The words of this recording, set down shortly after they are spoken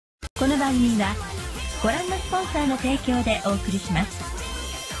この番組はご覧のスポンサーの提供でお送りします。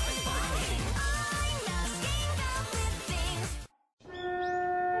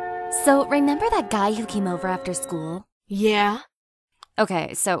So, remember that guy who came over after school? Yeah.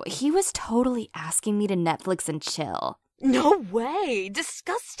 Okay, so he was totally asking me to Netflix and chill. No way!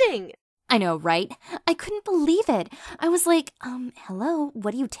 Disgusting! I know, right? I couldn't believe it. I was like, hello,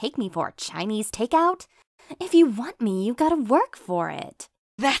 what do you take me for? Chinese takeout? If you want me, you gotta work for it.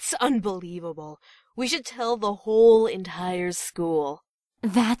 That's unbelievable. We should tell the whole entire school.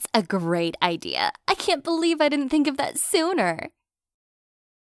 That's a great idea. I can't believe I didn't think of that sooner.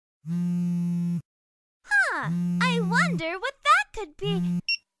 I wonder what that could be.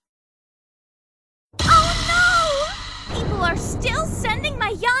 Oh no! People are still sending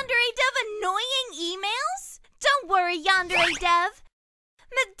my Yandere Dev annoying emails? Don't worry, Yandere Dev.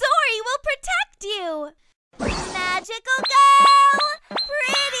 Midori will protect you. Magical girl!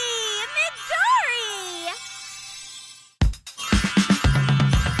 Pretty Midori!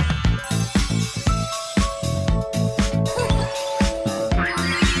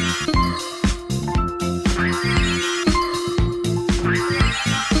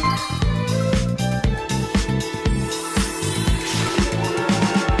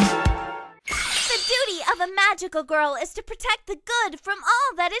 The magical girl is to protect the good from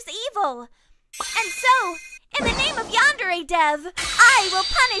all that is evil. And so, in the name of Yandere Dev, I will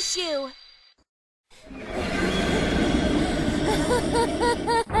punish you.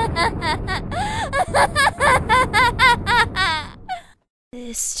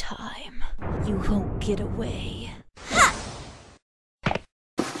 This time, you won't get away. Ha!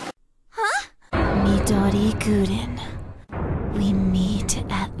 Huh? Midori Kuudere, we meet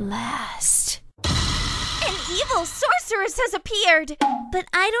at last. An evil sorceress has appeared! But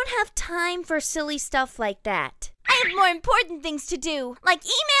I don't have time for silly stuff like that. I have more important things to do, like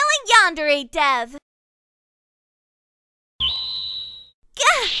emailing Yandere Dev.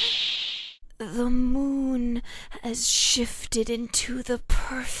 The moon has shifted into the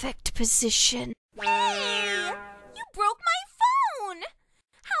perfect position. Hey! You broke my phone!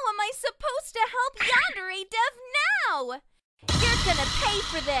 How am I supposed to help Yandere Dev now? You're gonna pay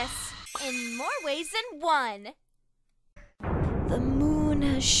for this! In more ways than one. The moon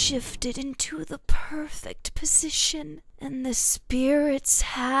has shifted into the perfect position, and the spirits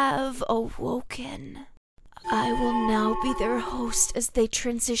have awoken. I will now be their host as they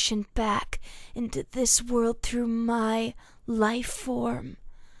transition back into this world through my life form.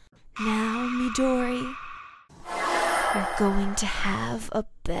 Now, Midori, you're going to have a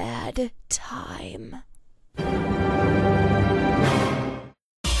bad time.